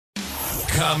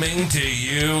Coming to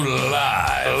you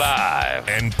live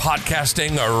and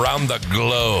podcasting around the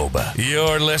globe.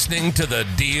 You're listening to the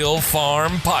Deal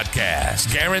Farm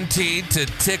Podcast, guaranteed to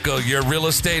tickle your real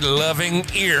estate loving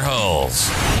ear holes.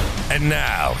 And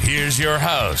now, here's your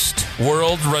host,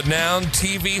 world-renowned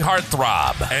TV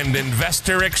heartthrob and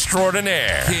investor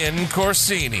extraordinaire, Ken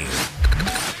Corsini.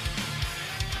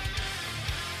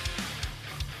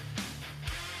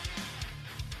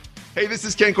 Hey, this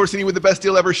is Ken Corsini with the Best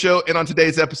Deal Ever Show, and on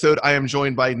today's episode, I am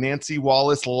joined by Nancy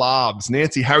Wallace Laabs.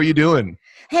 Nancy, how are you doing?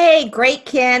 Hey, great,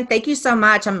 Ken. Thank you so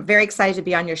much. I'm very excited to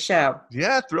be on your show.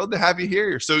 Yeah, thrilled to have you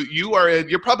here. So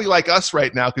you're probably like us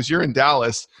right now because you're in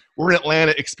Dallas. We're in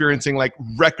Atlanta experiencing like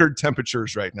record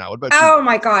temperatures right now. What about you? Oh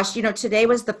my gosh. You know, today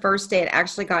was the first day it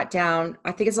actually got down.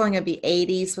 I think it's only going to be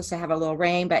 80, supposed to have a little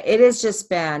rain, but it has just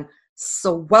been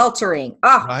sweltering.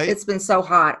 Oh, right? It's been so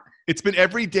hot. It's been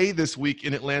every day this week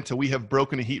in Atlanta. We have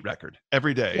broken a heat record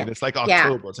every day. Yeah. And it's like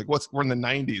October. Yeah. It's like, we're in the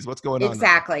 90s. What's going on?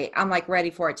 Exactly. I'm like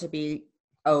ready for it to be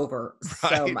over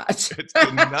so much. It's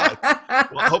been nuts.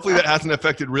 Well, hopefully that hasn't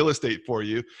affected real estate for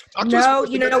you. No,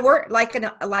 we're like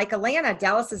Atlanta.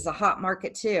 Dallas is a hot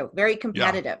market too. Very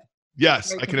competitive. Yeah.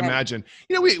 Yes, I can imagine.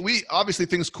 You know, we obviously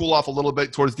things cool off a little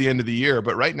bit towards the end of the year,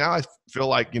 but right now I feel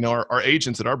like, our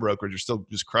agents at our brokerage are still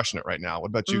just crushing it right now. What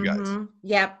about you guys?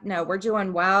 Yep. No, we're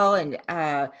doing well. And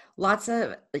lots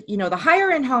of, the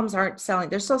higher end homes aren't selling.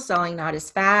 They're still selling, not as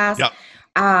fast. Yep.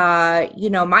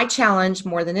 My challenge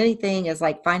more than anything is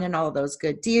like finding all of those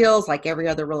good deals, like every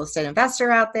other real estate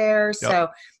investor out there. Yep. So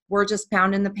we're just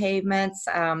pounding the pavements,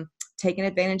 taking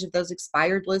advantage of those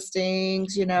expired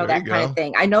listings, that kind of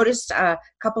thing. I noticed a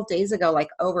couple of days ago, like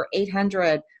over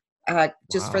 800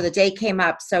 for the day came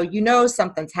up. So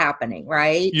something's happening,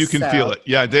 right? You can feel it.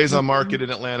 Yeah, days on market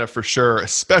in Atlanta for sure,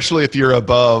 especially if you're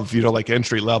above, like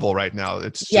entry level right now.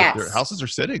 It's just, their houses are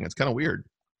sitting. It's kind of weird.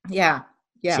 Yeah.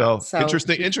 Yeah. So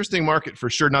interesting market for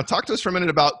sure. Now talk to us for a minute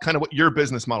about kind of what your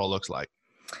business model looks like.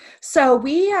 So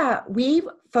we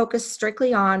focus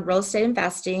strictly on real estate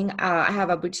investing. I have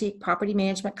a boutique property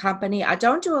management company. I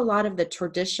don't do a lot of the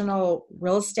traditional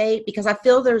real estate because I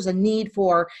feel there's a need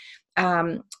for,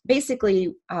 I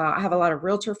have a lot of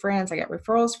realtor friends I get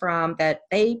referrals from that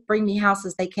they bring me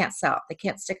houses they can't sell. They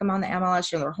can't stick them on the MLS.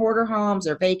 They're hoarder homes.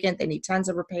 They're vacant. They need tons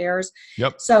of repairs.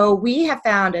 Yep. So we have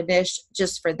found a niche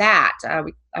just for that.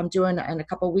 I'm doing in a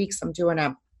couple of weeks, I'm doing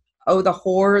the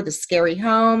horror, the scary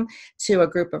home to a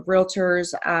group of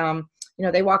realtors.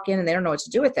 They walk in and they don't know what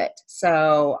to do with it.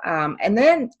 So, and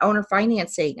then owner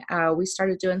financing. We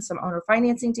started doing some owner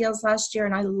financing deals last year,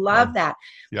 and I love that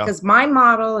because my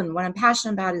model and what I'm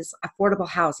passionate about is affordable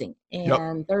housing.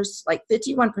 And there's like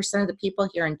 51% of the people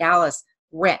here in Dallas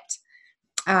rent,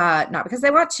 not because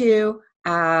they want to,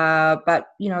 but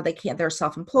they can't, they're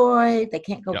self-employed. They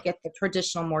can't go get the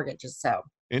traditional mortgages. So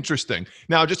interesting.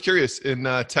 Now, just curious, in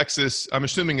Texas, I'm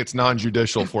assuming it's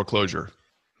non-judicial foreclosure.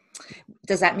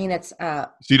 Does that mean it's so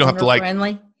you don't have to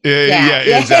friendly?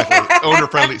 Yeah, exactly. Owner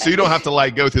friendly. So you don't have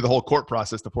to go through the whole court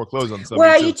process to foreclose on something.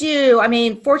 Well, you do. I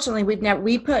mean, fortunately,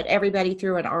 we put everybody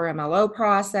through an RMLO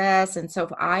process, and so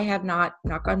I have not,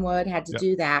 knock on wood, had to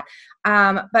do that.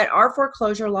 But our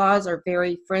foreclosure laws are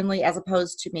very friendly, as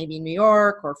opposed to maybe New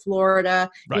York or Florida.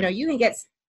 Right. You can get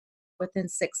within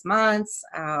 6 months,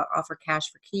 offer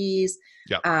cash for keys.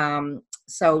 Yep.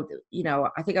 So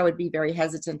I think I would be very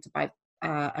hesitant to buy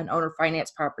an owner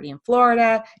finance property in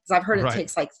Florida because I've heard it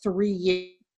takes like 3 years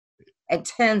and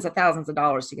tens of thousands of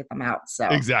dollars to get them out. So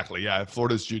exactly, yeah.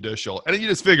 Florida's judicial, and you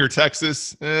just figure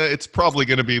Texas, it's probably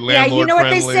going to be landlord friendly. Yeah, you know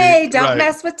friendly. What they say, don't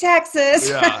mess with Texas.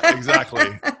 Yeah,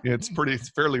 exactly. It's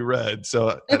fairly red,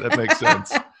 so that makes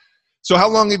sense. So, how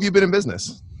long have you been in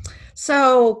business?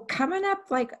 So, coming up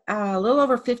like a little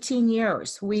over 15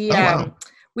 years.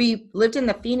 We lived in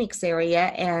the Phoenix area,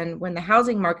 and when the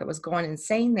housing market was going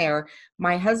insane there,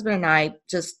 my husband and I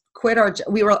just quit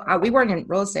we weren't in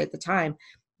real estate at the time.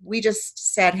 We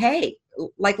just said, hey,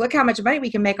 look how much money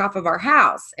we can make off of our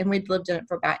house. And we'd lived in it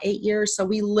for about 8 years. So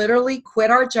we literally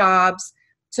quit our jobs,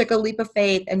 took a leap of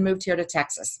faith, and moved here to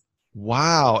Texas.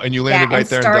 Wow. And you landed right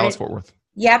there in Dallas-Fort Worth.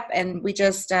 Yep. And we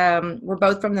just, we're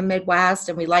both from the Midwest,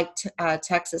 and we liked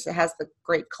Texas. It has the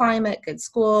great climate, good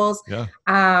schools. Yeah.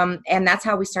 And that's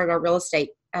how we started our real estate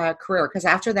career. Because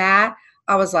after that,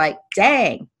 I was like,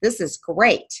 dang, this is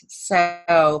great.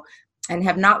 So, and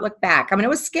have not looked back. I mean, it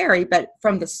was scary, but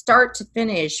from the start to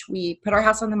finish, we put our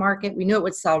house on the market. We knew it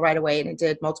would sell right away, and it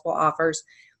did, multiple offers.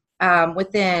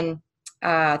 Within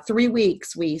 3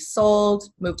 weeks, we sold,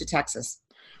 moved to Texas.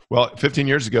 Well, 15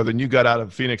 years ago, then you got out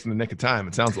of Phoenix in the nick of time,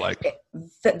 it sounds like.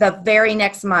 The very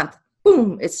next month.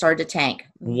 boom, it started to tank.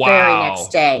 Wow. Very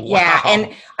next day. Wow. Yeah.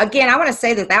 And again, I want to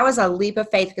say that was a leap of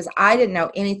faith because I didn't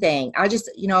know anything. I just,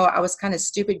 I was kind of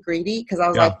stupid greedy because I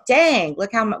was like, dang,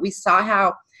 look how much we saw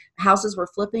how houses were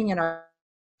flipping in our,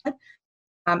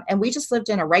 and we just lived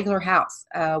in a regular house.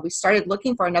 We started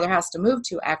looking for another house to move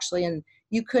to actually. And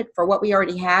you could, for what we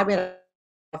already had, we had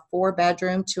a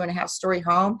 4-bedroom, 2.5-story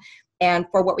home. And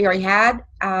for what we already had,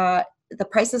 the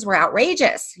prices were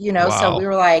outrageous, Wow. So we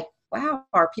were like, wow,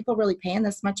 are people really paying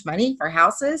this much money for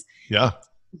houses? Yeah.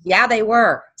 Yeah, they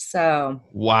were. So.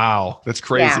 Wow. That's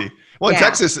crazy. Yeah. Well, in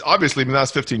Texas, obviously in the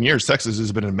last 15 years, Texas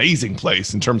has been an amazing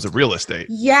place in terms of real estate.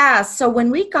 Yeah. So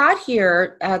when we got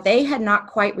here, they had not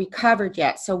quite recovered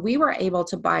yet. So we were able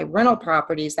to buy rental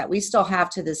properties that we still have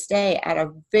to this day at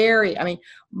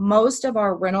most of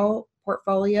our rental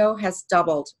portfolio has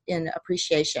doubled in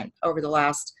appreciation over the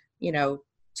last,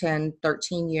 10,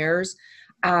 13 years.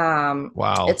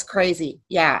 Wow. It's crazy.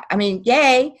 Yeah.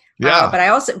 Yay.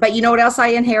 Yeah. But you know what else I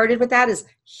inherited with that is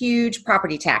huge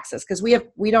property taxes because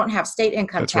we don't have state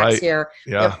income tax here.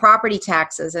 Yeah. We have property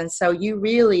taxes. And so you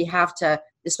really have to,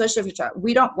 especially if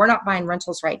we're not buying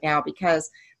rentals right now because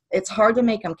it's hard to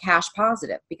make them cash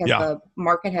positive because the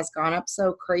market has gone up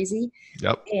so crazy.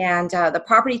 Yep. And the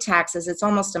property taxes, it's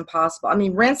almost impossible.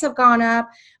 Rents have gone up,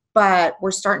 but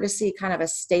we're starting to see kind of a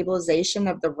stabilization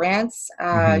of the rents,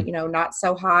 not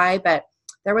so high, but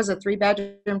there was a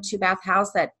 3-bedroom, 2-bath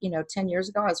house that, 10 years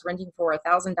ago I was renting for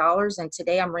 $1,000 and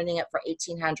today I'm renting it for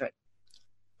 $1,800.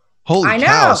 Holy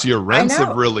cow. So your rents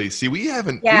have really,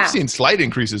 we've seen slight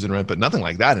increases in rent, but nothing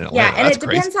like that in Atlanta. Yeah. And that's it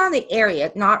depends on the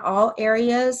area, not all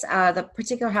areas. The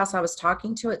particular house I was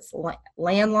talking to, it's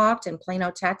landlocked in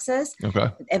Plano, Texas. Okay.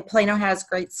 And Plano has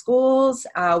great schools.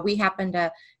 We happen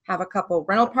to have a couple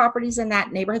rental properties in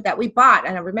that neighborhood that we bought.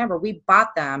 And I remember we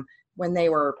bought them when they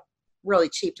were really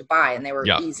cheap to buy and they were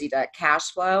easy to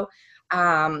cash flow.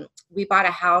 We bought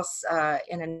a house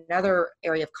in another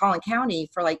area of Collin County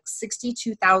for like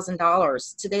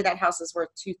 $62,000. Today that house is worth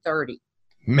 $230,000.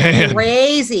 Man,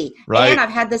 crazy. Right.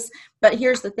 And but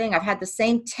here's the thing, I've had the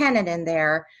same tenant in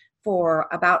there for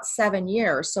about 7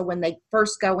 years. So when they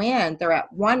first go in, they're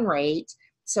at one rate.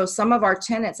 So some of our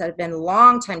tenants that have been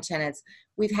longtime tenants,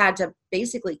 we've had to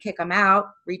basically kick them out,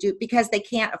 redo because they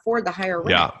can't afford the higher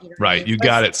rent. Yeah, right. You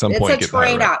got at some point. It's a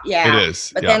trade-off. Yeah, it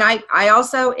is. But then I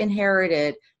also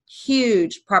inherited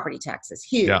huge property taxes.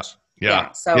 Huge.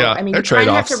 Yeah. So you kind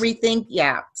of have to rethink.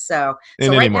 Yeah. So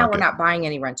right now we're not buying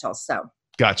any rentals. So.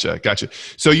 Gotcha.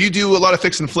 So you do a lot of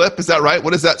fix and flip, is that right?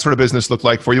 What does that sort of business look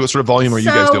like for you? What sort of volume are you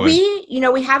guys doing?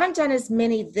 We haven't done as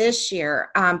many this year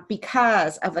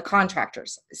because of the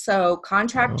contractors. So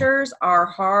contractors are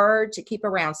hard to keep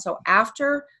around. So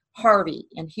after Harvey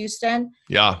in Houston,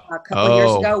 a couple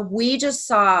years ago, we just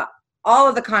saw all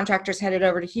of the contractors headed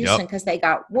over to Houston because they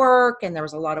got work and there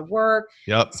was a lot of work.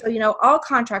 Yep. So, all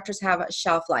contractors have a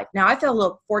shelf life. Now, I feel a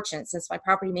little fortunate since my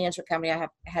property management company, I have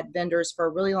had vendors for a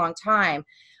really long time,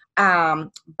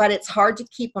 but it's hard to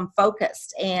keep them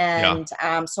focused. And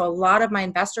so a lot of my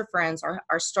investor friends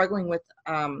are struggling with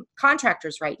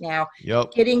contractors right now,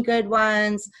 getting good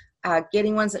ones,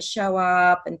 getting ones that show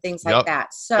up and things like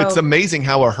that. So it's amazing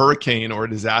how a hurricane or a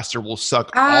disaster will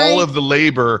suck all of the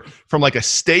labor from like a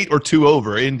state or two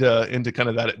over into kind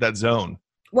of that zone.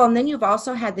 Well, and then you've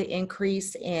also had the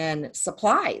increase in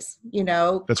supplies,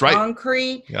 That's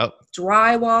concrete,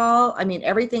 drywall.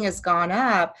 Everything has gone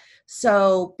up.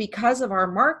 So because of our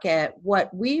market,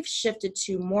 what we've shifted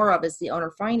to more of is the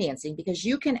owner financing, because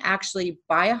you can actually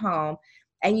buy a home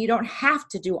and you don't have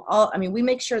to do we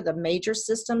make sure the major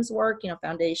systems work,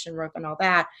 foundation, roof and all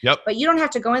that. Yep. But you don't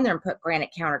have to go in there and put granite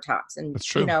countertops. And, That's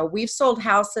true. We've sold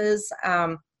houses,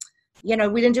 we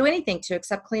didn't do anything to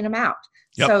except clean them out.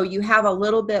 Yep. So you have a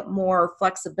little bit more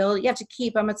flexibility. You have to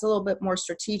keep them. It's a little bit more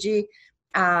strategic.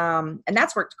 And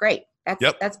that's worked great.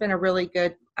 That's been a really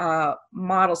good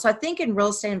model. So I think in real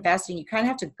estate investing, you kind of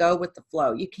have to go with the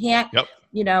flow. You can't,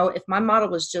 if my model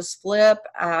was just flip,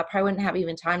 I probably wouldn't have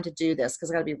even time to do this because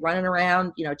I got to be running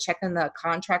around, checking the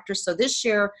contractors. So this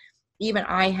year, even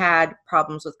I had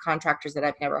problems with contractors that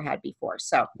I've never had before.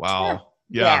 So wow.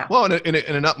 Yeah. Well, in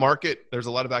an up market, there's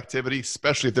a lot of activity,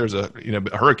 especially if there's a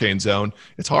hurricane zone.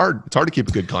 It's hard to keep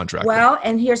a good contractor. Well,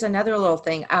 and here's another little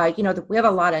thing. We have a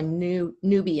lot of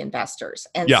newbie investors,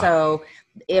 and so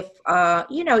if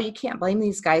you can't blame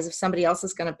these guys if somebody else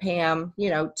is going to pay them,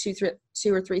 $2,000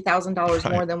 or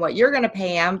 $3,000 more than what you're going to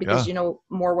pay them because you know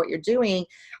more what you're doing.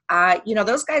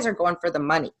 Those guys are going for the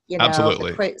money.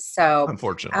 Absolutely. So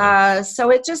unfortunately, so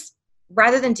it just.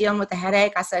 rather than dealing with the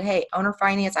headache, I said, hey, owner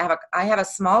finance, I have a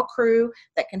small crew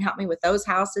that can help me with those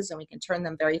houses, and we can turn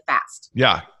them very fast.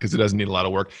 Yeah, because it doesn't need a lot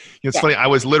of work. It's Yeah. funny. I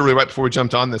was literally right before we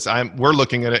jumped on this. We're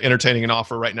looking at entertaining an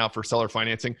offer right now for seller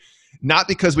financing, not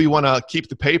because we want to keep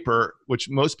the paper, which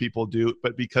most people do,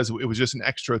 but because it was just an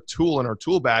extra tool in our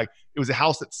tool bag. It was a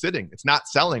house that's sitting. It's not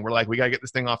selling. We're like, we got to get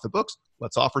this thing off the books.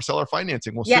 Let's offer seller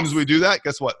financing. Well, as soon as we do that,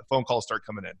 guess what? The phone calls start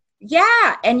coming in.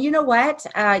 Yeah. And you know what?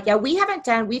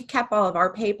 We've kept all of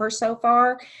our paper so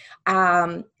far.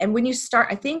 And when you start,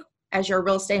 I think as you're a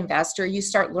real estate investor, you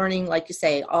start learning, like you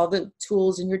say, all the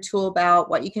tools in your tool belt,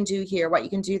 what you can do here, what you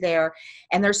can do there.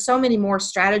 And there's so many more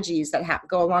strategies that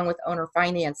go along with owner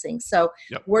financing. So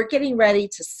we're getting ready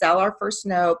to sell our first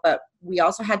note, but we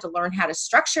also had to learn how to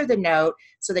structure the note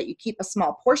so that you keep a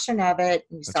small portion of it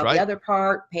and you sell the other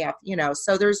part, pay off,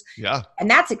 so there's, and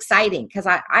that's exciting because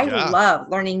I love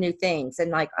learning new things and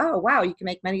like, oh, wow, you can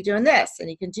make money doing this and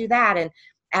you can do that. And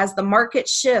as the market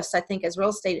shifts, I think as real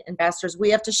estate investors, we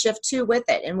have to shift too with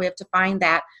it. And we have to find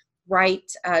that right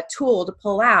tool to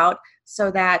pull out so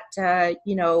that,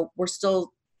 we're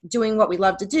still doing what we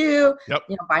love to do,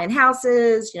 buying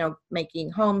houses, making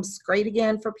homes great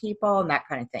again for people and that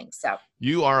kind of thing. So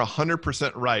you are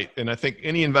 100% right. And I think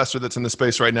any investor that's in the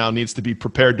space right now needs to be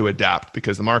prepared to adapt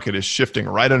because the market is shifting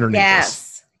right underneath us.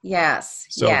 Yes.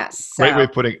 Great way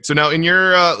of putting it. So now in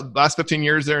your last 15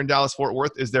 years there in Dallas, Fort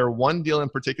Worth, is there one deal in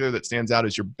particular that stands out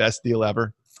as your best deal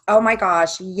ever? Oh my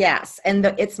gosh. Yes. And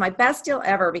it's my best deal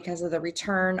ever because of the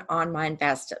return on my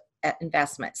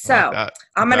investment. So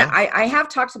I have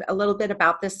talked a little bit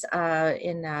about this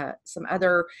in some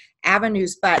other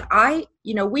avenues, but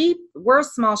we're a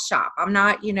small shop. I'm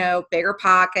not, bigger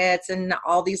pockets and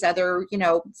all these other,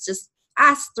 it's just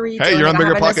us three. Hey, you're on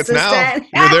Bigger Pockets now.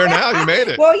 You're there now. You made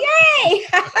it. Well, yay.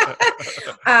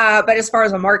 But as far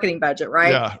as a marketing budget,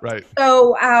 right? Yeah, right.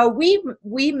 So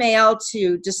we mail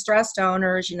to distressed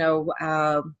owners,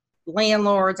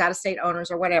 landlords, out-of-state owners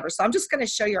or whatever. So I'm just going to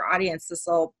show your audience this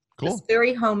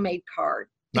very homemade card.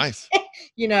 Nice.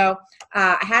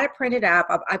 I had it printed up.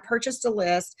 I purchased a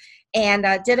list and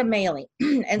did a mailing.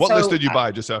 And what list did you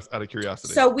buy, just out of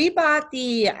curiosity? So we bought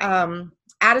the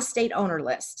out-of-state owner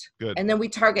list. Good. And then we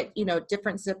target,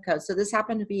 different zip codes. So this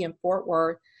happened to be in Fort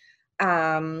Worth.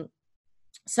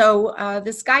 So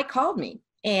this guy called me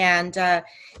and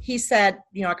he said,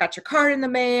 I got your card in the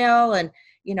mail and,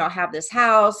 I have this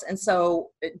house. And so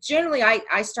generally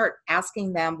I start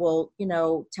asking them, well,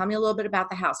 tell me a little bit about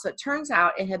the house. So it turns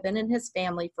out it had been in his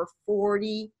family for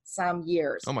 40 some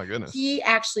years. Oh my goodness. He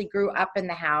actually grew up in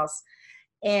the house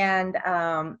and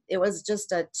it was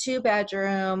just a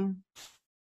 2-bedroom,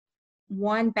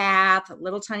 1-bath,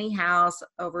 little tiny house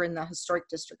over in the historic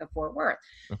district of Fort Worth.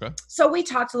 Okay. So we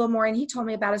talked a little more and he told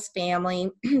me about his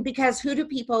family because who do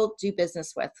people do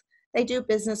business with? They do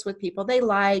business with people they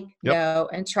like, know,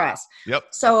 and trust. Yep.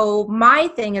 So my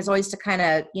thing is always to kind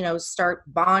of, start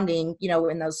bonding,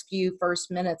 in those few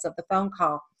first minutes of the phone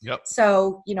call. Yep.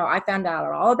 So, I found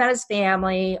out all about his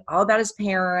family, all about his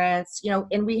parents,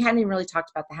 and we hadn't even really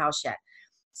talked about the house yet.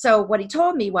 So what he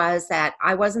told me was that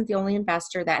I wasn't the only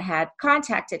investor that had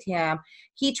contacted him.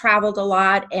 He traveled a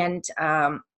lot and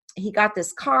he got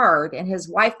this card and his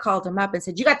wife called him up and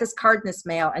said, you got this card in this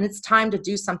mail and it's time to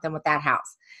do something with that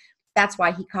house. That's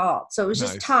why he called. So it was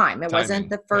just time. It wasn't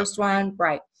the first one.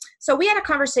 Right. So we had a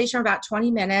conversation for about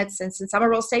 20 minutes. And since I'm a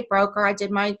real estate broker, I did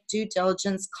my due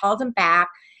diligence, called him back,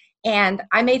 and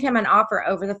I made him an offer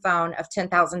over the phone of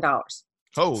 $10,000.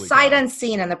 Holy Sight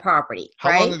unseen in the property.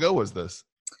 How long ago was this?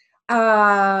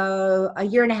 A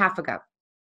year and a half ago.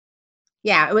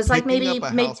 Yeah. It was like maybe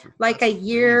like a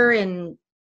year and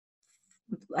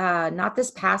not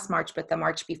this past March, but the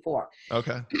March before.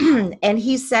 Okay. And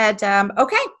he said,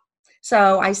 okay.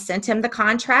 So I sent him the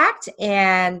contract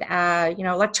and,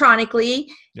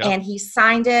 electronically, and he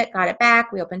signed it, got it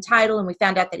back. We opened title and we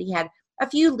found out that he had a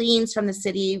few liens from the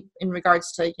city in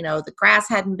regards to, the grass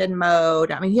hadn't been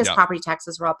mowed. I mean, his property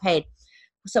taxes were all paid.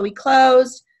 So we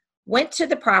closed, went to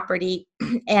the property,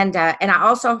 and I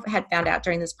also had found out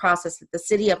during this process that the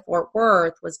city of Fort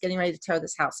Worth was getting ready to tear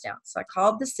this house down. So I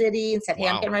called the city and said, hey,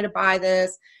 I'm getting ready to buy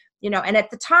this. And at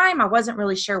the time, I wasn't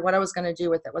really sure what I was going to do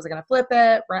with it. Was I going to flip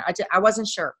it? I wasn't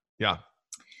sure. Yeah.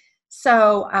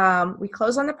 So we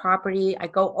close on the property. I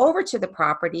go over to the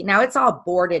property. Now it's all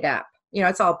boarded up.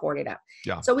 It's all boarded up.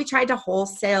 Yeah. So we tried to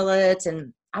wholesale it.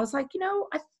 And I was like,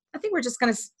 I think we're just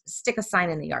going to stick a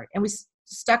sign in the yard. And we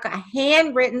stuck a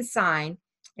handwritten sign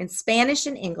in Spanish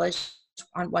and English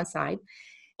on one side.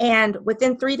 And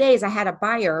within 3 days, I had a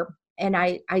buyer. And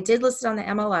I did list it on the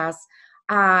MLS.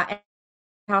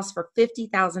 House for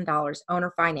 $50,000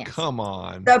 owner finance. Come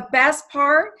on. The best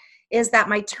part is that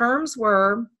my terms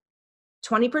were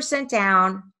 20%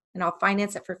 down and I'll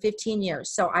finance it for 15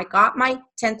 years. So I got my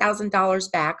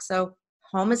 $10,000 back. So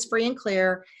home is free and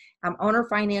clear. I'm owner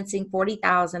financing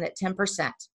 $40,000 at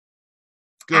 10%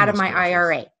 out of my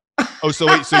IRA. Oh, so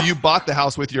wait, so you bought the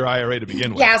house with your IRA to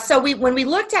begin with? Yeah. So when we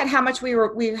looked at how much we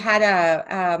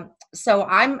had so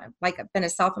I'm like, I've been a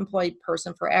self-employed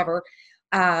person forever.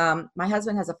 My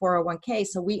husband has a 401k.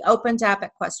 So we opened up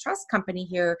at Quest Trust Company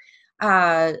here,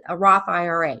 a Roth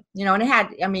IRA, and it had,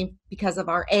 because of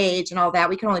our age and all that,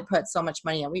 we can only put so much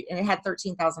money in. And it had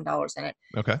 $13,000 in it.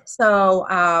 Okay. So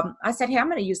I said, hey, I'm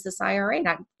going to use this IRA. And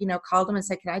I, called him and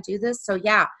said, can I do this? So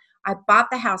yeah, I bought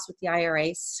the house with the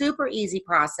IRA. Super easy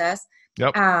process.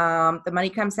 Yep. The money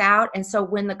comes out. And so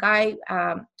when the guy,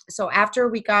 so after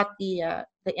we got the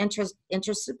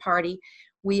interested party,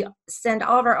 we send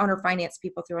all of our owner finance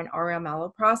people through an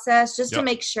RMLO process just to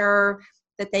make sure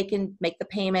that they can make the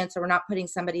payments, or we're not putting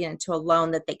somebody into a loan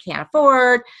that they can't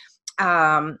afford.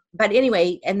 But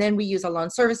anyway, and then we use a loan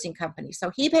servicing company.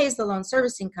 So he pays the loan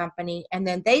servicing company, and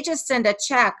then they just send a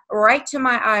check right to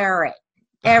my IRA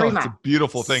every month. It's a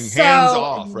beautiful thing. So hands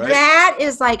off, right? That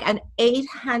is like an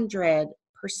 800%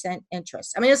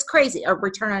 interest. It's crazy, a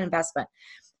return on investment.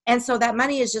 And so that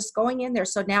money is just going in there.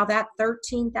 So now that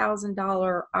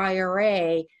 $13,000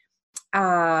 IRA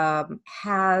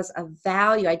has a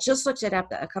value. I just looked it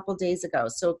up a couple days ago.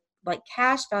 So like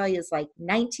cash value is like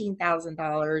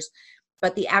 $19,000,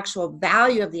 but the actual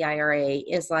value of the IRA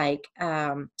is like,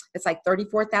 it's like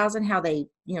 $34,000, how they,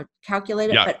 calculate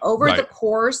it. But over the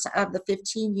course of the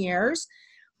 15 years,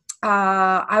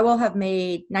 I will have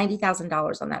made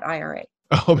 $90,000 on that IRA.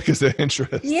 Oh, because of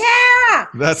interest. Yeah.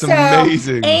 That's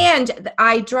amazing. And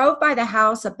I drove by the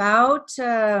house about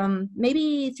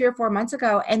maybe 3 or 4 months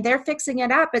ago, and they're fixing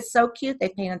it up. It's so cute. They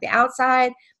painted the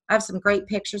outside. I have some great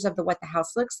pictures of what the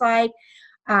house looks like.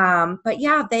 But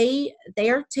yeah, they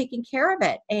are taking care of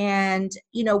it. And,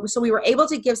 so we were able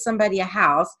to give somebody a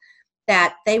house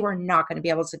that they were not going to be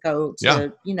able to go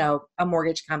to, a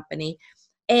mortgage company.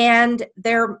 And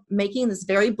they're making this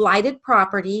very blighted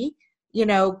property,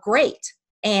 great.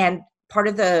 And part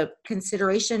of the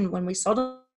consideration when we sold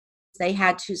it, they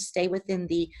had to stay within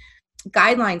the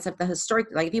guidelines of the historic.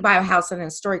 Like if you buy a house in an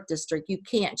historic district, you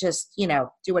can't just,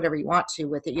 do whatever you want to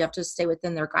with it. You have to stay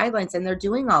within their guidelines, and they're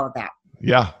doing all of that.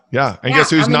 Yeah. And guess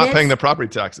who's not paying the property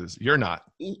taxes? You're not.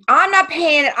 I'm not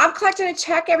paying it. I'm collecting a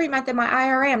check every month in my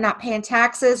IRA. I'm not paying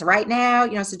taxes right now.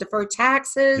 It's a deferred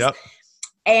taxes. Yep.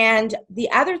 And the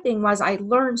other thing was I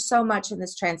learned so much in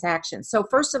this transaction. So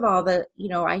first of all,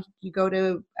 you go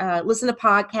to listen to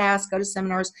podcasts, go to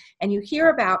seminars, and you hear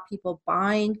about people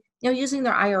buying, using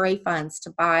their IRA funds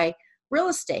to buy real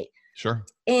estate. Sure.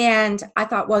 And I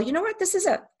thought, well, you know what? This is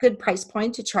a good price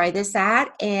point to try this at.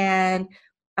 And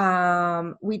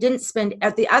we didn't spend,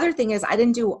 the other thing is I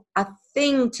didn't do a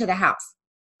thing to the house,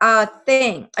 a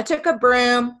thing. I took a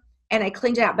broom and I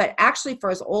cleaned it out. But actually,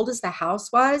 for as old as the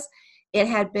house was, it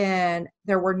had been,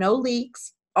 there were no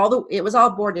leaks, it was all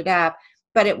boarded up,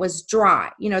 but it was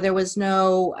dry. There was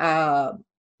no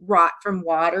rot from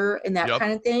water and that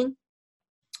kind of thing.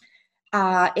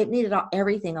 It needed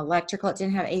everything, electrical. It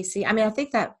didn't have AC. I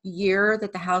think that year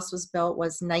that the house was built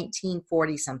was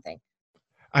 1940 something.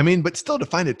 But still, to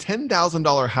find a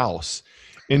 $10,000 house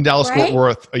in Dallas-Fort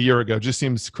Worth a year ago just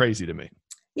seems crazy to me.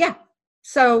 Yeah.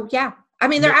 So, yeah.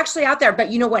 They're actually out there,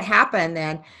 but you know what happened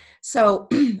then? So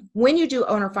when you do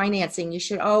owner financing, you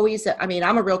should always,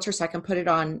 I'm a realtor, so I can put it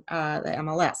on the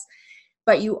MLS,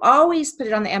 but you always put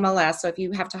it on the MLS. So if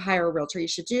you have to hire a realtor, you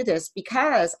should do this,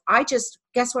 because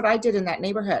guess what I did in that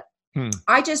neighborhood?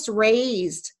 I just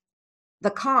raised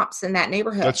the comps in that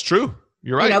neighborhood. That's true.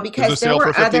 You're right. Because there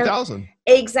were for $50,000.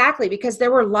 Exactly, because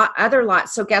there were other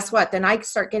lots. So guess what? Then I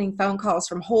start getting phone calls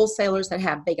from wholesalers that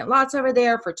have vacant lots over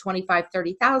there for $25,000,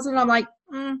 $30,000. I'm like,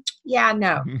 yeah,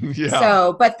 no. Yeah.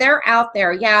 So, but they're out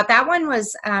there. Yeah, that one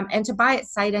was, and to buy it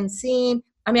sight unseen.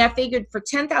 I figured for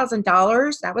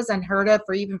 $10,000, that was unheard of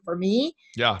even for me.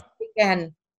 Yeah.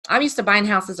 And I'm used to buying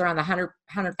houses around the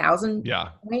 100,000. Yeah.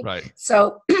 Right.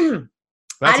 So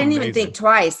I didn't even think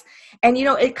twice. And,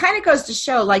 it kind of goes to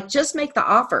show, like, just make the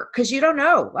offer, because you don't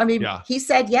know. He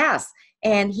said yes,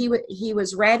 and he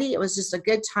was ready. It was just a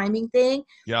good timing thing.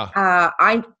 Yeah.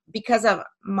 Because of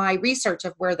my research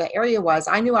of where the area was,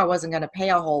 I knew I wasn't going to pay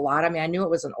a whole lot. I knew it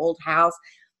was an old house.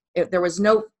 It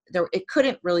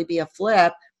couldn't really be a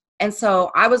flip. And so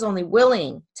I was only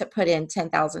willing to put in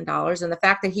 $10,000. And the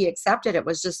fact that he accepted it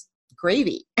was just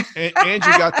gravy. and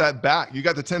you got that back. You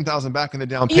got the $10,000 back in the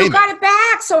down payment. You got it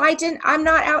back. So I'm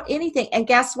not out anything. And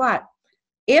guess what?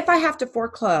 If I have to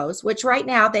foreclose, which right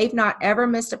now they've not ever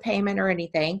missed a payment or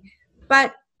anything,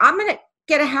 but I'm going to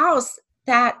get a house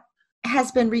that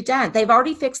has been redone. They've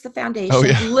already fixed the foundation. Oh,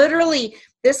 yeah. Literally,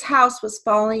 this house was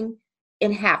falling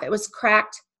in half. It was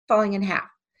cracked, falling in half.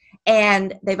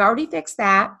 And they've already fixed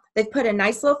that. They've put a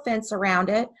nice little fence around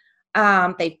it.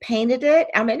 They've painted it.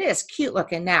 I mean, it is cute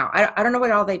looking now. I don't know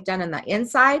what all they've done in the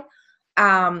inside.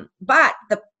 But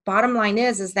the bottom line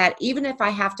is that even if I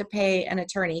have to pay an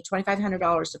attorney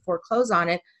 $2,500 to foreclose on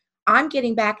it, I'm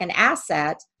getting back an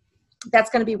asset that's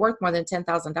going to be worth more than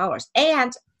 $10,000.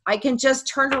 And I can just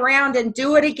turn around and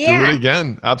do it again. Do it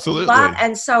again. Absolutely.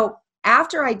 And so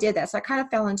after I did that, so I kind of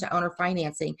fell into owner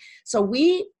financing. So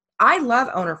I love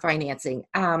owner financing.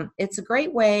 It's a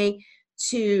great way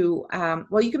to,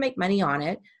 well, you can make money on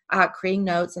it, creating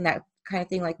notes and that kind of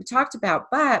thing like we talked about,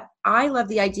 but I love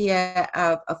the idea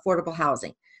of affordable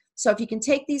housing. So if you can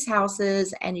take these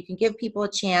houses and you can give people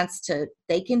a chance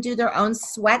they can do their own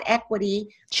sweat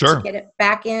equity Sure. to get it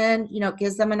back in, it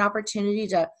gives them an opportunity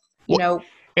to,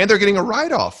 and they're getting a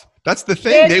write-off. That's the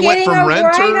thing. They went from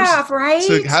renters right?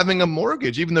 to having a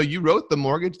mortgage. Even though you wrote the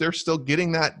mortgage, they're still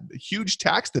getting that huge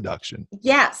tax deduction.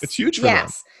 Yes. It's huge for them.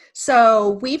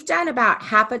 So we've done about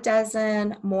half a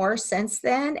dozen more since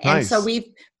then. And Nice. so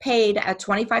we've paid a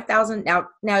 $25,000.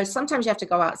 Now sometimes you have to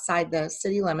go outside the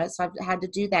city limits. So I've had to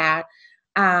do that.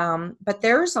 But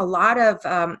there's a lot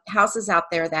of houses out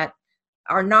there that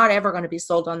are not ever going to be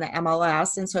sold on the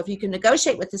MLS. And so if you can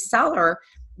negotiate with the seller,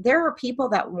 there are people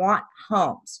that want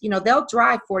homes. They'll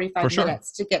drive 45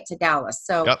 minutes to get to Dallas.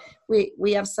 So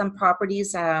we have some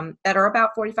properties that are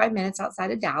about 45 minutes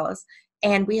outside of Dallas,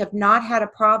 and we have not had a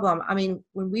problem. I mean,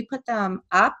 when we put them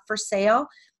up for sale,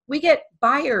 we get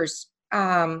buyers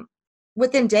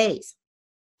within days.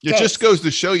 It just goes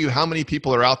to show you how many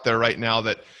people are out there right now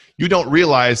that you don't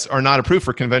realize are not approved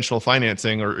for conventional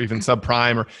financing or even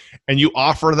subprime, and you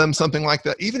offer them something like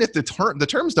that, even if the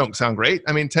terms don't sound great.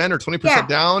 I mean, 10 or 20%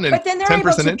 down and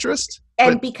 10% interest.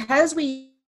 Because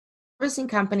we servicing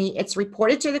company, it's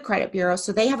reported to the credit bureau,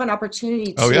 so they have an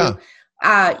opportunity to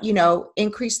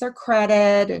increase their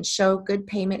credit and show good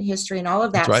payment history and all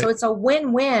of that. Right. So it's a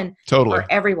win-win for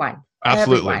everyone.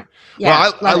 Absolutely. Everyone.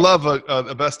 Yeah, well, I love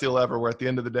a best deal ever, where at the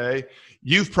end of the day,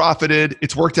 you've profited.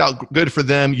 It's worked out good for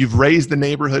them. You've raised the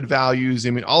neighborhood values.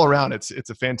 I mean, all around, it's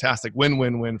a fantastic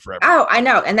win-win-win for everyone. Oh, I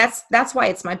know. And that's why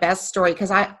it's my best story, because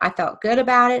I felt good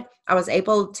about it. I was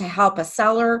able to help a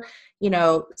seller,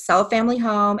 sell a family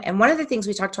home. And one of the things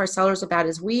we talk to our sellers about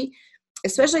is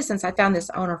especially since I found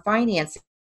this owner finance,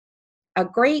 a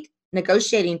great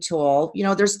negotiating tool.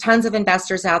 There's tons of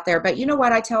investors out there, but you know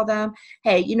what I tell them?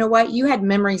 Hey, you know what? You had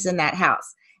memories in that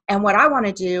house. And what I want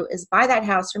to do is buy that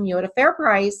house from you at a fair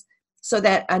price so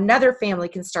that another family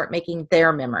can start making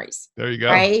their memories. There you go.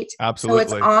 Right? Absolutely.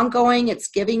 So it's ongoing. It's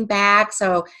giving back.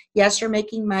 So yes, you're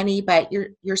making money, but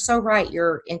you're so right.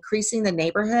 You're increasing the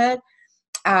neighborhood.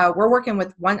 We're working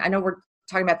with one. I know we're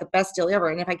talking about the best deal ever.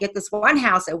 And if I get this one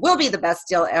house, it will be the best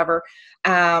deal ever.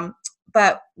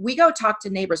 But we go talk to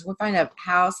neighbors. We'll find a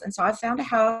house. And so I found a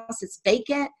house. It's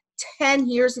vacant. 10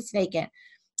 years it's vacant.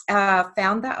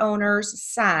 Found the owner's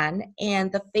son,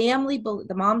 and the family,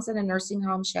 the mom's in a nursing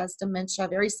home. She has dementia,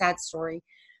 very sad story.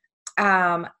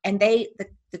 And the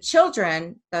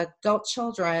children, the adult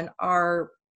children,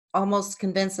 are almost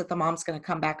convinced that the mom's going to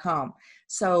come back home.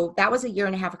 So that was a year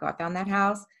and a half ago. I found that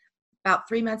house. About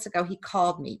 3 months ago, he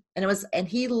called me, and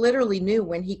he literally knew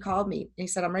when he called me. He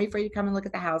said, "I'm ready for you to come and look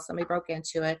at the house." Somebody broke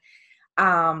into it.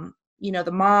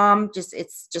 The mom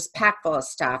it's just packed full of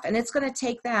stuff, and it's going to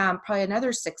take them probably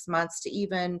another 6 months to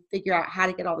even figure out how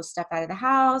to get all the stuff out of the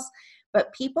house.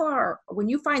 But when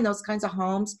you find those kinds of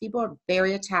homes, people are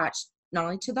very attached, not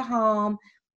only to the home,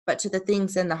 but to the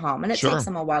things in the home. And it takes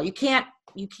them a while. You can't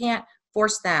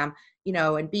force them,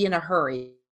 and be in a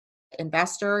hurry.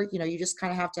 Investor, you just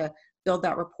kind of have to build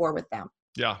that rapport with them.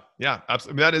 Yeah,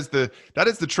 absolutely. That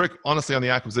is the trick, honestly, on the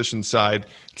acquisition side.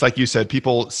 It's like you said,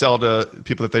 people sell to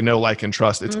people that they know, like, and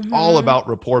trust. It's all about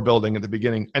rapport building at the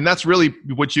beginning. And that's really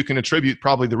what you can attribute,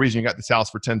 probably the reason you got this house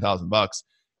for $10,000.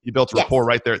 You built a rapport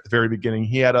right there at the very beginning.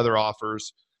 He had other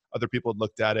offers. Other people had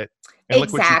looked at it. And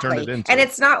look what you turned it into. And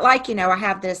it's not like, I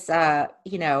have this,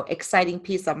 exciting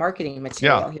piece of marketing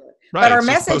material here. Right. But our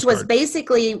message was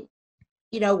basically,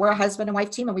 we're a husband and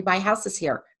wife team, and we buy houses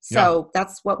here. So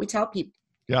that's what we tell people.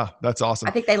 Yeah, that's awesome.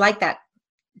 I think they like that.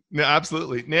 Yeah,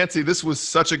 absolutely. Nancy, this was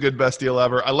such a good best deal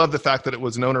ever. I love the fact that it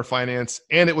was an owner finance,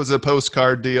 and it was a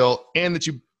postcard deal, and that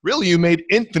you made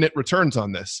infinite returns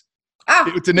on this.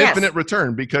 It's an infinite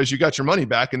return, because you got your money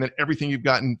back, and then everything you've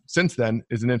gotten since then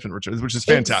is an infinite return, which is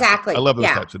fantastic. Exactly. I love those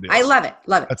types of deals. I love it.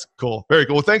 That's cool. Very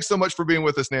cool. Well, thanks so much for being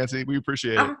with us, Nancy. We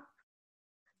appreciate it.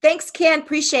 Thanks, Ken.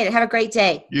 Appreciate it. Have a great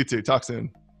day. You too. Talk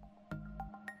soon.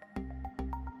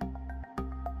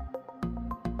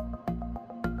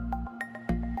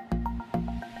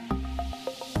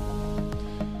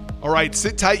 All right,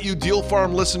 sit tight, you Deal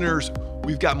Farm listeners.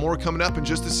 We've got more coming up in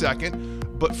just a second.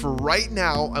 But for right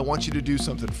now, I want you to do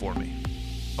something for me.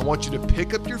 I want you to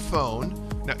pick up your phone.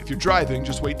 Now, if you're driving,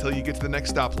 just wait till you get to the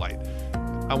next stoplight.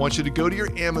 I want you to go to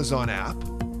your Amazon app.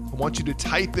 I want you to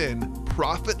type in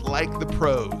Profit Like the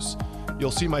Pros. You'll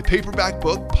see my paperback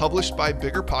book published by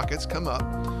Bigger Pockets come up.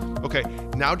 Okay,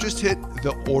 now just hit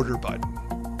the order button.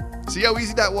 See how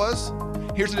easy that was?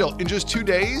 Here's the deal. In just 2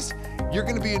 days, you're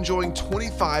going to be enjoying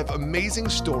 25 amazing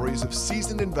stories of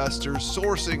seasoned investors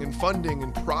sourcing and funding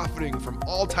and profiting from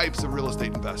all types of real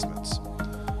estate investments.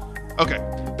 Okay,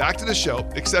 back to the show,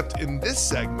 except in this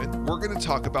segment, we're going to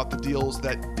talk about the deals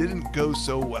that didn't go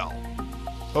so well.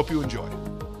 Hope you enjoy.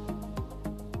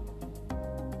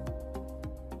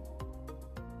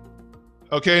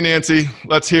 Okay, Nancy,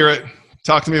 let's hear it.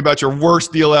 Talk to me about your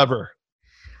worst deal ever.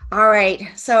 All right.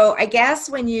 So I guess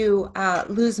when you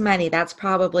lose money, that's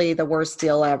probably the worst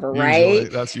deal ever,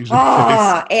 right? That's usually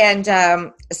the case.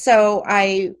 And so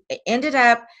I ended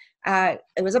up,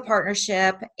 it was a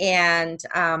partnership. And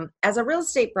as a real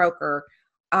estate broker,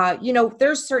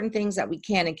 there's certain things that we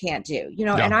can and can't do,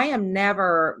 and I am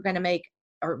never going to make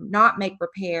or not make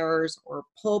repairs or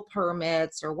pull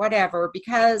permits or whatever,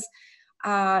 because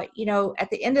at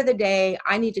the end of the day,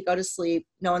 I need to go to sleep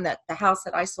knowing that the house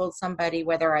that I sold somebody,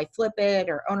 whether I flip it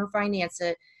or owner finance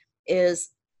it,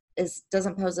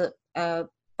 doesn't pose a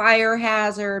fire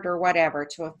hazard or whatever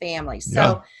to a family.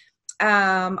 So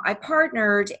I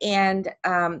partnered, and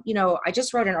I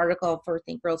just wrote an article for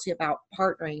Think Realty about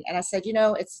partnering, and I said,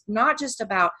 it's not just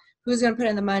about who's going to put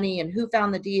in the money and who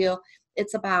found the deal.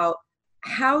 It's about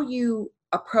how you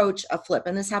approach a flip,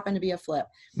 and this happened to be a flip.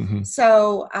 Mm-hmm.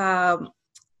 So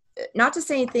not to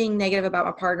say anything negative about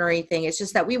my partner or anything, it's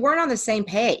just that we weren't on the same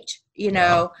page,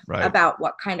 about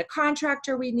what kind of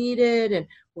contractor we needed and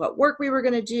what work we were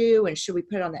going to do, and should we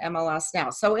put it on the MLS now.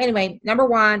 So anyway, number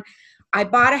one, I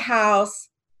bought a house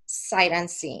sight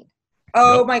unseen.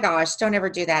 Oh my gosh, don't ever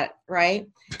do that, right?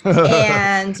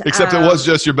 And except it was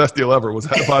just your best deal ever. Was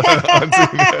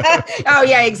that Oh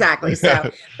yeah, exactly. So,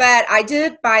 but I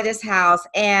did buy this house,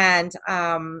 and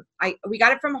we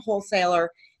got it from a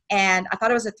wholesaler, and I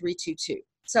thought it was a 322.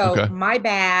 So my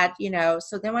bad,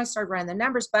 So then when I started running the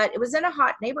numbers, but it was in a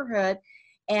hot neighborhood,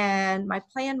 and my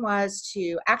plan was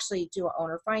to actually do an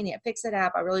owner finance, fix it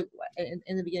up.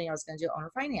 In the beginning, I was going to do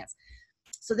owner finance.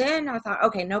 So then I thought,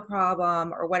 okay, no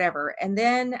problem or whatever. And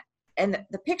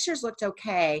the pictures looked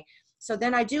okay. So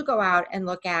then I do go out and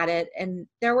look at it, and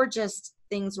there were just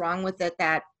things wrong with it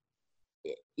that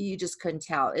you just couldn't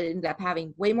tell. It ended up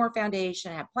having way more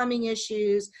foundation, had plumbing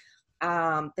issues.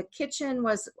 The kitchen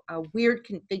was a weird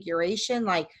configuration,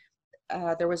 like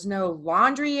there was no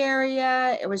laundry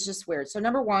area. It was just weird. So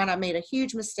number one, I made a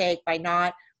huge mistake by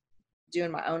not doing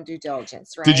my own due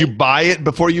diligence, right? Did you buy it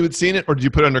before you had seen it, or did you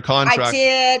put it under contract? I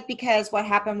did, because what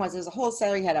happened was, as a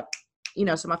wholesaler, you had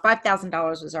so my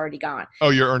 $5,000 was already gone. Oh,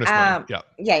 your earnest money.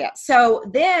 Yeah. So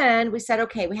then we said,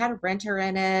 okay, we had a renter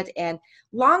in it. And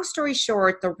long story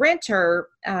short, the renter,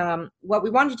 what we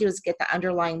wanted to do is get the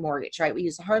underlying mortgage, right? We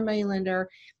used a hard money lender,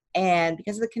 and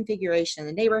because of the configuration in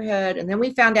the neighborhood. And then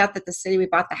we found out that the city we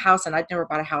bought the house, and I'd never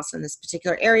bought a house in this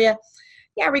particular area,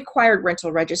 required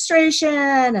rental registration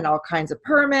and all kinds of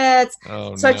permits.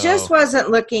 So it just wasn't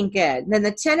looking good. And then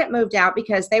the tenant moved out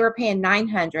because they were paying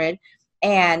 $900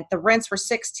 and the rents were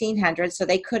 $1,600. So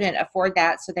they couldn't afford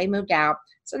that. So they moved out.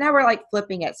 So now we're like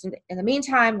flipping it. So in the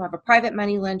meantime, we have a private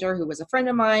money lender who was a friend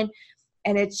of mine,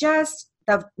 and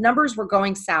the numbers were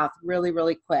going south really,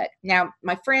 really quick. Now,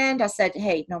 my friend, I said,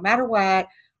 hey, no matter what,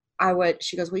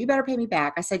 she goes, well, you better pay me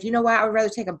back. I said, you know what? I would rather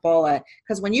take a bullet,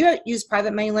 because when you use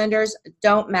private money lenders,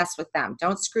 don't mess with them.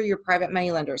 Don't screw your private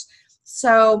money lenders.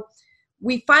 So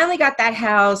we finally got that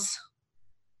house.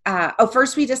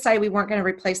 First we decided we weren't going to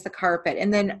replace the carpet.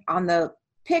 And then on the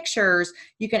pictures,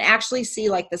 you can actually see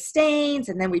like the stains,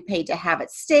 and then we paid to have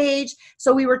it staged.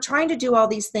 So we were trying to do all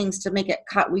these things to make it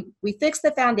cut. We fixed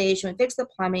the foundation, we fixed the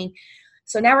plumbing.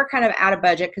 So now we're kind of out of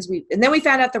budget, and then we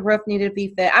found out the roof needed to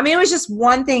be fit. I mean, it was just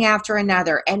one thing after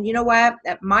another. And you know what?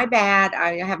 My bad.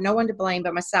 I have no one to blame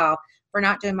but myself for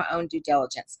not doing my own due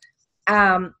diligence.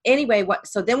 Anyway,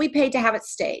 so then we paid to have it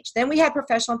staged. Then we had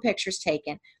professional pictures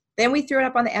taken. Then we threw it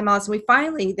up on the MLS,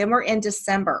 and then we're in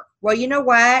December. Well, you know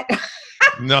what?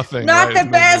 Nothing. Not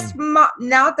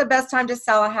the best time to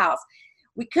sell a house.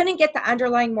 We couldn't get the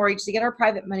underlying mortgage to get our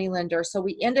private money lender. So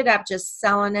we ended up just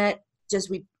selling it.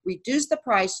 We reduced the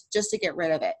price just to get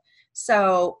rid of it.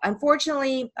 So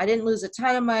unfortunately, I didn't lose a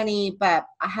ton of money, but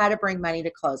I had to bring money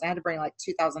to close. I had to bring like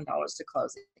 $2,000 to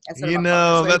close it.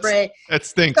 That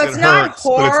stinks. So It it's not hurts,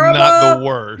 horrible. but it's not the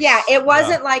worst. Yeah, it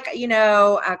wasn't like,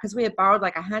 because we had borrowed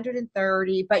like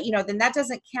 130, but then that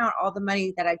doesn't count all the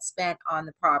money that I'd spent on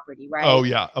the property, right? Oh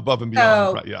yeah, above and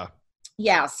beyond. Right, yeah.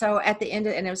 Yeah. So at the end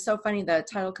and it was so funny, the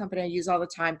title company I use all the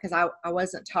time, because I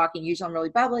wasn't talking. Usually I'm really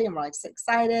bubbly. I'm really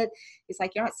excited. He's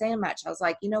like, you're not saying much. I was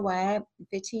like, you know what? In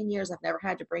 15 years, I've never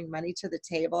had to bring money to the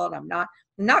table, and I'm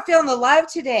not feeling the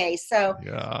love today. So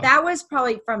that was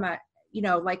probably from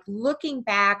like looking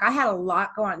back, I had a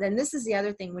lot going on. And this is the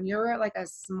other thing. When you're like a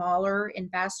smaller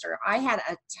investor, I had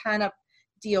a ton of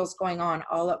deals going on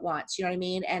all at once. You know what I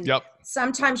mean? And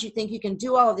sometimes you think you can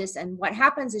do all of this. And what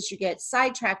happens is you get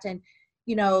sidetracked, and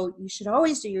you should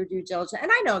always do your due diligence.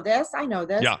 And I know this.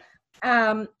 Yeah.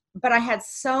 But I had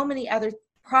so many other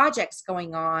projects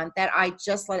going on that I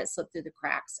just let it slip through the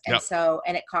cracks. And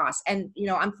and it cost. And,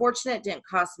 I'm fortunate it didn't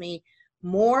cost me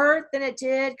more than it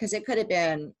did, because it could have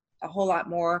been a whole lot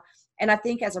more. And I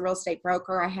think as a real estate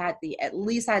broker, I had the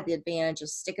advantage of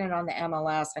sticking it on the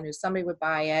MLS. I knew somebody would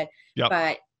buy it,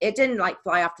 but it didn't like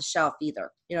fly off the shelf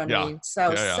either. You know what I mean?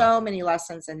 So many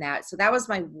lessons in that. So that was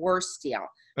my worst deal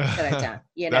that I've done.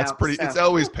 That's pretty, it's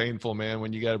always painful, man,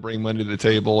 when you got to bring money to the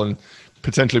table and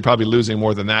potentially probably losing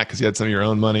more than that because you had some of your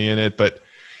own money in it. But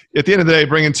at the end of the day,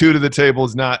 bringing two to the table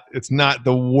is it's not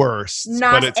the worst.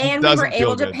 And we were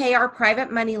able to pay our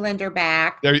private money lender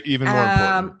back. They're even more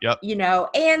important. Yep.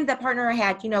 And the partner I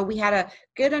had, we had a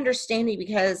good understanding,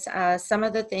 because some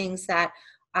of the things that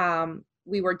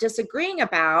we were disagreeing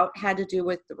about had to do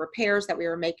with the repairs that we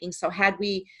were making. So had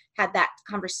we had that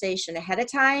conversation ahead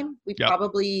of time, we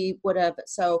probably would have.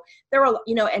 So there were,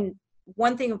 and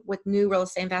one thing with new real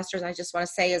estate investors, I just want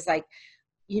to say is like,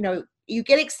 you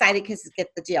get excited because you get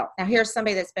the deal. Now here's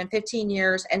somebody that's been 15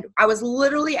 years, and I was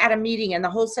literally at a meeting and the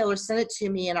wholesaler sent it to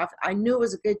me, and I knew it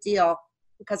was a good deal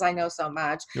because I know so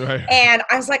much. Right. And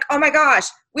I was like, oh my gosh,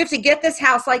 we have to get this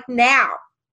house like now.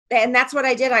 And that's what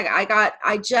I did.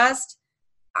 I just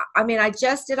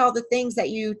did all the things that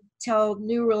you tell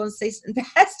new real estate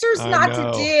investors not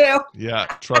to do. Yeah,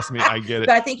 trust me, I get it.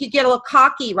 But I think you get a little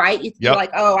cocky, right? You're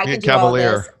like, oh, I can do all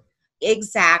this.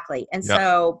 Exactly. And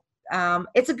so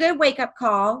it's a good wake-up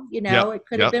call. It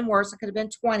could have been worse. It could have been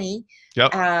 20.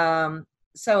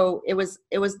 So it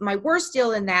was my worst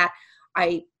deal in that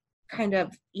I kind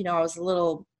of, I was a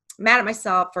little mad at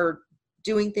myself for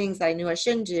doing things that I knew I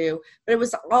shouldn't do, but it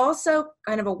was also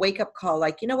kind of a wake-up call.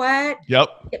 Like, you know what?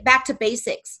 Get back to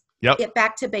basics. Get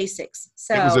back to basics.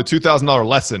 So it was a $2,000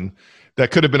 lesson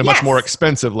that could have been a much more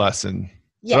expensive lesson.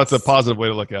 So that's a positive way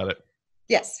to look at it.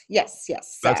 Yes.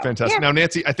 That's fantastic. Now,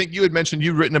 Nancy, I think you had mentioned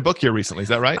you've written a book here recently. Is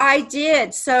that right? I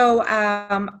did. So,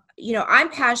 I'm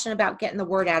passionate about getting the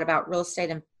word out about real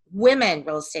estate and women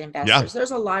real estate investors. Yeah.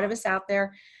 There's a lot of us out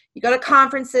there. You go to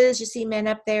conferences, you see men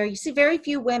up there, you see very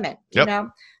few women, you know?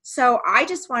 So I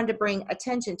just wanted to bring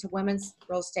attention to women's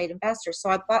real estate investors.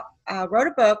 So I wrote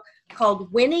a book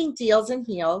called Winning Deals and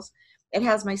Heels. It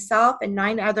has myself and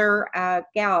 9 other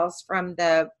gals from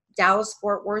the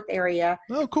Dallas-Fort Worth area.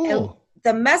 Oh, cool. And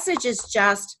the message is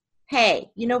just,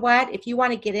 hey, you know what? If you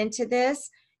want to get into this,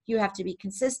 you have to be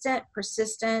consistent,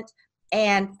 persistent,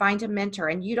 and find a mentor.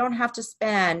 And you don't have to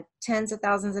spend tens of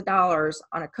thousands of dollars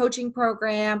on a coaching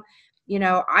program.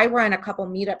 I run a couple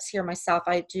meetups here myself.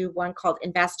 I do one called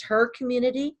Invest Her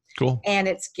Community. Cool. And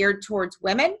it's geared towards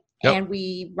women. Yep. And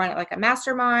we run it like a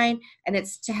mastermind, and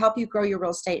it's to help you grow your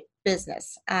real estate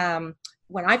business.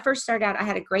 When I first started out, I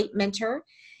had a great mentor,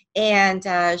 and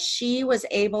she was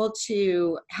able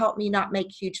to help me not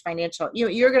make huge financial,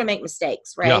 you're going to make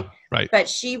mistakes, right? Yeah, right. But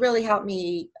she really helped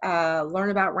me learn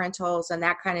about rentals and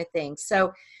that kind of thing.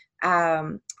 So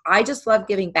I just love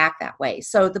giving back that way.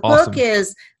 So the book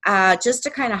is just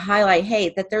to kind of highlight,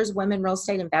 hey, that there's women real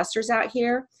estate investors out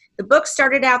here. The book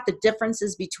started out the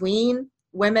differences between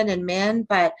women and men,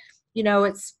 but,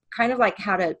 it's kind of like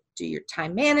how to do your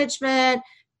time management.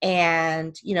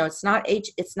 And, it's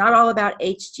not all about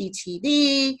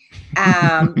HGTV.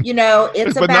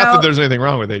 It's but about, not that there's anything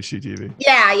wrong with HGTV.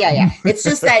 Yeah. It's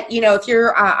just that, if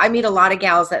you're, I meet a lot of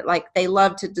gals that they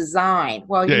love to design.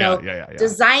 Well,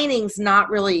 designing's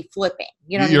not really flipping.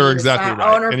 You're exactly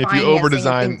right. And if you over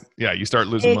design, you start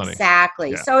losing money.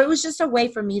 Exactly. Yeah. So it was just a way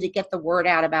for me to get the word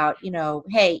out about,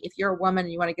 hey, if you're a woman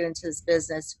and you want to get into this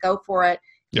business, go for it.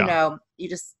 You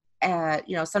just,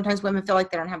 sometimes women feel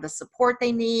like they don't have the support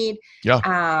they need.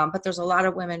 Yeah. But there's a lot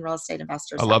of women real estate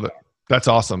investors. I love it. That's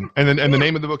awesome. And then the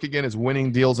name of the book again is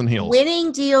Winning Deals and Heels.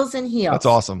 Winning Deals and Heels. That's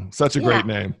awesome. Such a great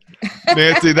name.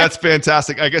 Nancy, that's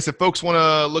fantastic. I guess if folks want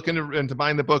to look into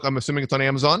buying the book, I'm assuming it's on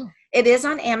Amazon? It is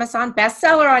on Amazon,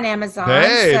 bestseller on Amazon.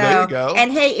 Hey, there you go.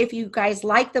 And hey, if you guys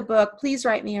like the book, please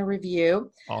write me a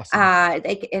review. Awesome.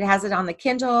 It has it on the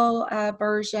Kindle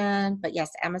version, but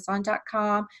yes,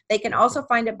 Amazon.com. They can also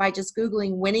find it by just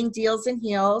Googling Winning Deals and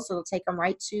Heels. It'll take them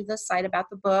right to the site about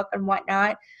the book and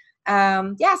whatnot.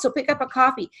 So pick up a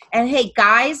copy. And hey,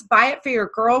 guys, buy it for your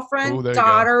girlfriend,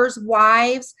 daughters,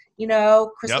 wives,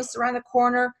 Christmas around the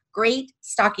corner. Great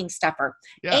stocking stuffer.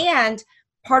 Yeah. And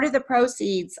part of the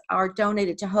proceeds are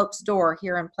donated to Hope's Door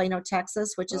here in Plano,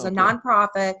 Texas, which is a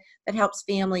nonprofit that helps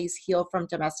families heal from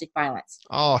domestic violence.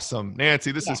 Awesome.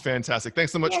 Nancy, this is fantastic.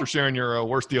 Thanks so much for sharing your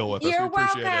worst deal with us. You're we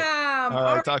appreciate welcome. It.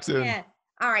 All right, talk soon.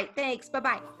 All right, thanks.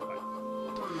 Bye-bye.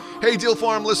 Hey, Deal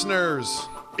Farm listeners.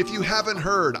 If you haven't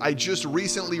heard, I just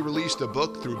recently released a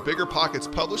book through Bigger Pockets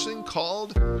Publishing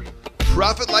called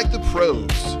Profit Like the Pros.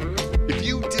 If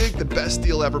you dig the Best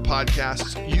Deal Ever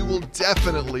podcasts, you will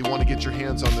definitely want to get your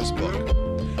hands on this book.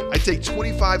 I take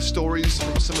 25 stories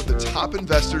from some of the top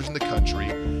investors in the country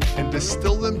and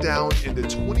distill them down into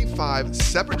 25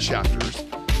 separate chapters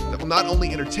that will not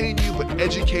only entertain you, but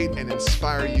educate and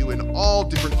inspire you in all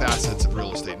different facets of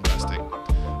real estate investing.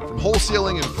 From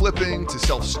wholesaling and flipping to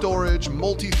self-storage,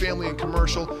 multifamily and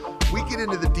commercial, we get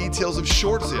into the details of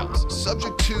short sales,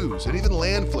 subject twos, and even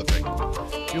land flipping.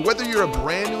 Whether you're a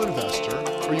brand new investor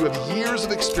or you have years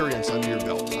of experience under your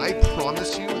belt, I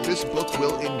promise you this book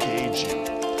will engage you.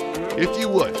 If you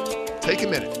would, take a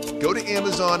minute, go to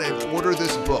Amazon and order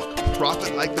this book,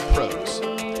 Profit Like the Pros.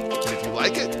 And if you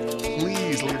like it,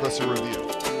 please leave us a review.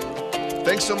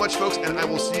 Thanks so much, folks, and I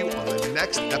will see you on the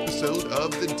next episode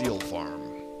of The Deal Farm.